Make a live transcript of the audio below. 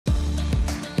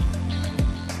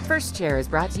first chair is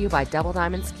brought to you by Double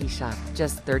Diamond Ski Shop,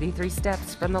 just 33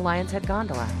 steps from the Lion's Head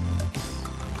Gondola.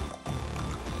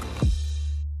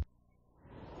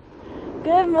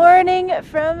 Good morning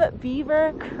from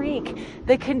Beaver Creek.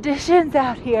 The conditions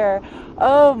out here,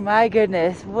 oh my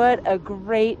goodness, what a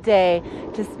great day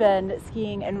to spend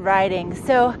skiing and riding.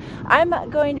 So I'm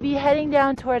going to be heading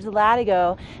down towards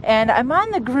Latigo, and I'm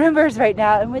on the Groomers right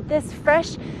now, and with this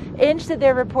fresh inch that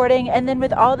they're reporting, and then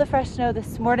with all the fresh snow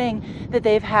this morning that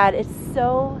they've had, it's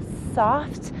so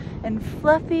soft and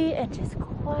fluffy and just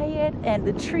quiet, and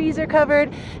the trees are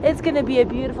covered. It's going to be a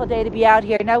beautiful day to be out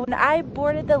here. Now, when I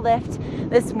boarded the lift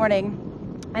this morning,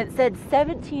 it said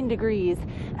 17 degrees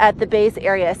at the base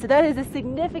area. So that is a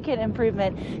significant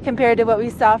improvement compared to what we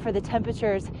saw for the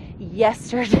temperatures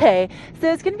yesterday.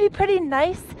 So it's going to be pretty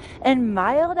nice and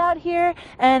mild out here.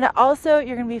 And also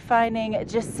you're going to be finding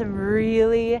just some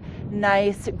really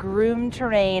nice groomed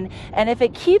terrain. And if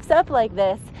it keeps up like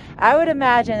this, I would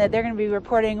imagine that they're going to be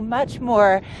reporting much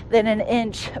more than an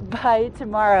inch by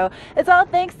tomorrow. It's all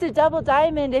thanks to Double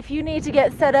Diamond. If you need to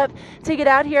get set up to get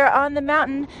out here on the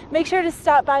mountain, make sure to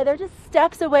stop by. They're just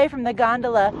steps away from the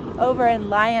gondola over in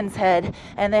Lion's Head,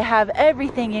 and they have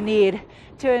everything you need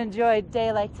to enjoy a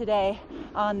day like today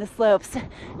on the slopes.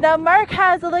 Now, Mark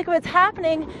has a look at what's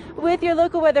happening with your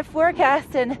local weather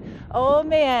forecast, and oh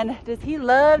man, does he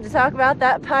love to talk about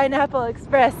that Pineapple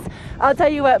Express. I'll tell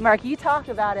you what, Mark, you talk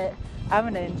about it. I'm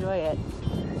going to enjoy it.